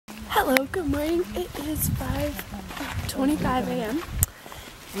Hello, good morning. It is 5:25 a.m.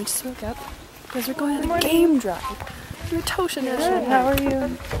 We just woke up because we're going on a game drive to Etosha National Park. How are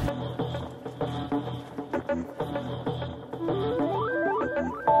you?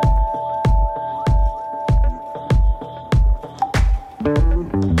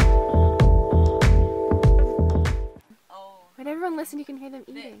 When everyone listen, you can hear them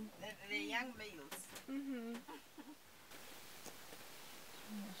eating. The young males. Mm-hmm.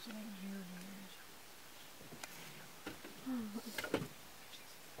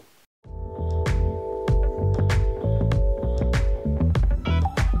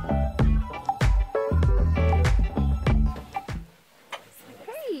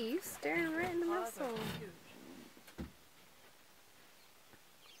 Hey, you staring right in the muscle.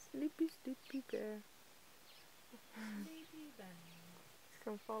 Sleepy, sleepy bear. He's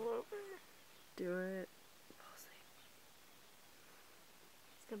gonna fall over. Do it. Fall asleep.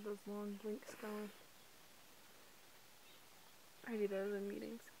 He's got those long blinks going. I do those in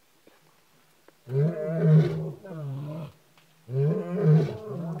meetings.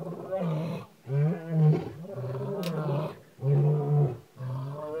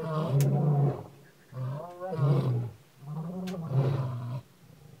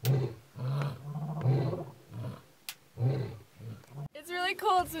 It's really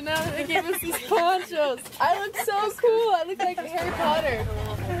cold, so now that they gave us these ponchos, I look so cool. I look like Harry Potter.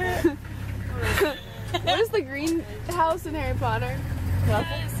 What is the green house in Harry Potter?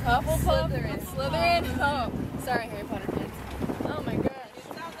 Hufflepuff? Slytherin? Oh, sorry, Harry Potter fans. Oh my gosh.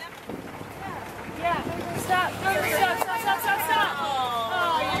 Yeah. Stop. Oh,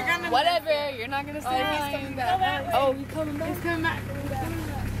 you're gonna. Whatever. You're not gonna stay behind. He's coming back. Oh, he's coming back. He's coming back.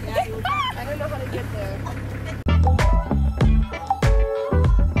 I don't know how to get there.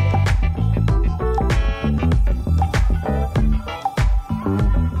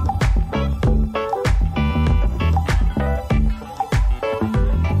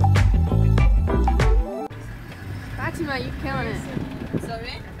 You're killing it.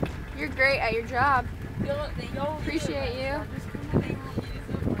 Sorry? You're great at your job. Appreciate you.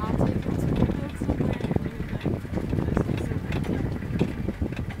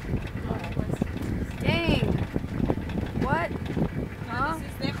 Dang. What? Huh? This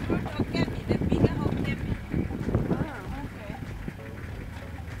is the fruit of Kemi, the bigger of Kemi. Oh, okay.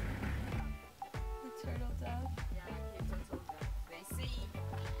 The turtle dove. Yeah, the turtle dove. They say,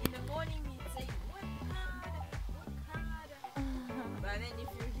 in the morning we say, work harder. But then if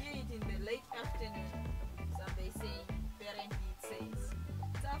you hear it in the late afternoon, some they say, apparently it says,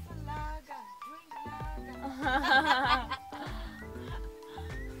 Tafalaga, drink lager.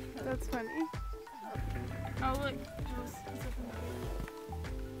 That's funny. Oh look,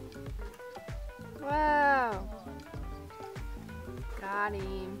 Wow. Got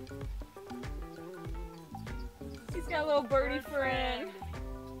him. he's got a little birdie friend.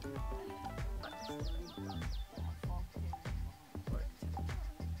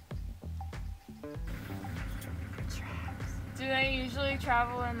 Do they usually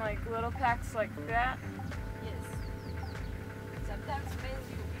travel in like little packs like that? Yes. Sometimes males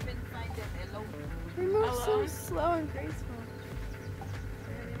you even find them alone. They move so Alone? slow and graceful.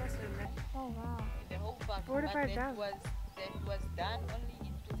 Oh wow. The whole park. What but about that that? was done only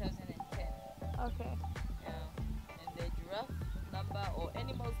in 2010. Okay. Yeah. And the giraffe number or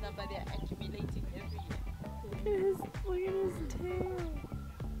animals number, they are accumulating every year. Look at his tail.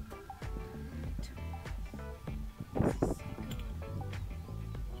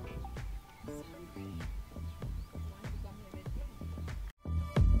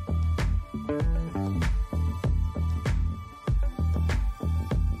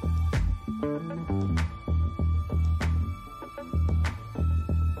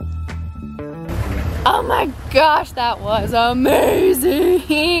 Oh my gosh, that was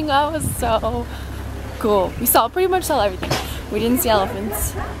amazing! That was so cool. We pretty much saw everything. We didn't see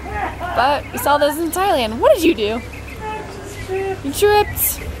elephants, but we saw those in Thailand. What did you do? You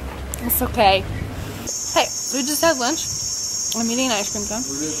tripped. It's okay. Hey, so we just had lunch. I'm eating an ice cream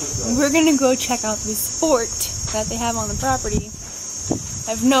cone. We're gonna go check out this fort that they have on the property.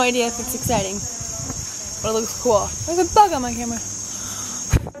 I have no idea if it's exciting, but it looks cool. There's a bug on my camera.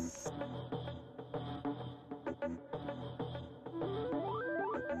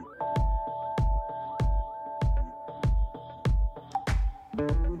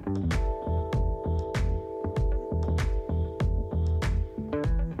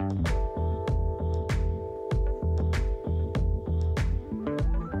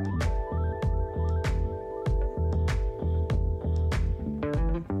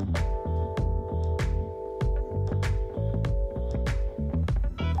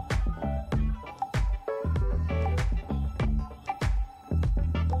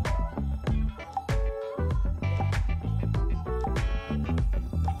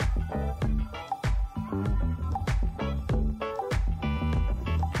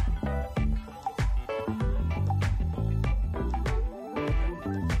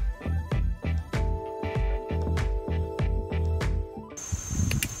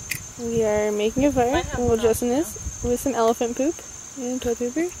 We are making a fire, and we'll dress in this with some elephant poop and toilet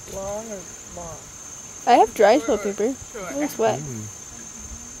paper. Long or long? I have dry toilet paper. It looks wet.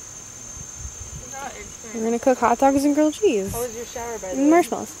 We're gonna cook hot dogs and grilled cheese. How was your shower, by the And way?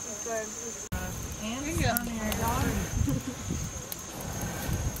 marshmallows.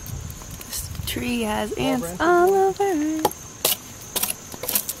 This tree has ants all over it.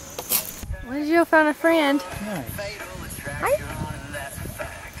 What did you found a friend? Hi.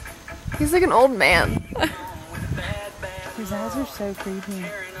 He's like an old man. His eyes are so creepy.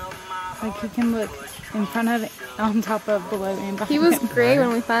 Like he can look in front of it, on top of, below, and behind. He was gray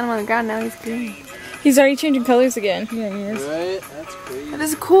when we found him on the ground, now he's green. He's already changing colors again. Yeah, he is. Right? That's crazy. That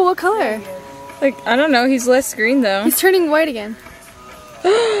is cool. What color? Like, I don't know, he's less green though. He's turning white again.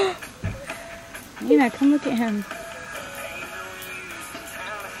 Nina, come look at him.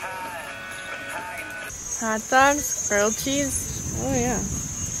 Hot dogs, grilled cheese. Oh yeah.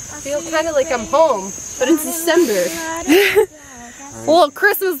 I feel kind of like I'm home, but it's December. A little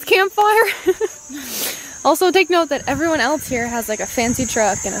Christmas campfire. Also, take note that everyone else here has like a fancy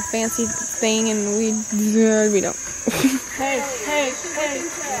truck and a fancy thing, and we don't. Hey.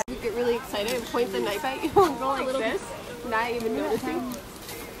 You get really excited and point the knife at you and go like this, not even noticing.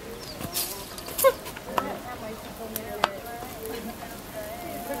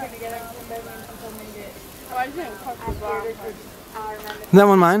 Is that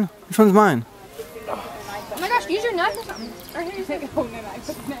one mine? Which one's mine? Oh my gosh, use your knife or something. Or here, take it.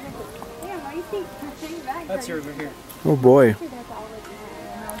 That's your over here. Oh boy.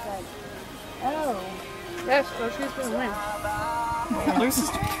 Yes, so she's gonna win. There's this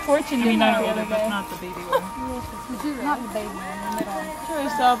fortune in there the other day. Not the baby one. Not the baby one, the middle one. To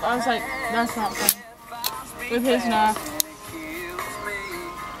myself, I was like, that's not fun. With his knife.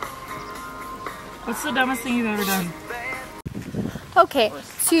 What's the dumbest thing you've ever done? Okay,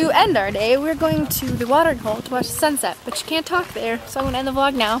 to end our day, we're going to the watering hole to watch the sunset, but you can't talk there, so I'm going to end the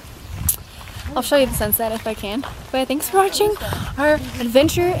vlog now. I'll show you the sunset if I can. But thanks for watching our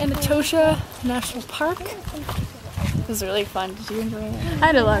adventure in Etosha National Park. It was really fun. Did you enjoy it? I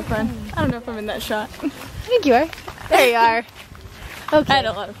had a lot of fun. I don't know if I'm in that shot. I think you are. There you are. Okay. I had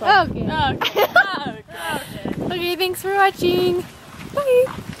a lot of fun. Okay. Okay. Okay, thanks for watching. Bye.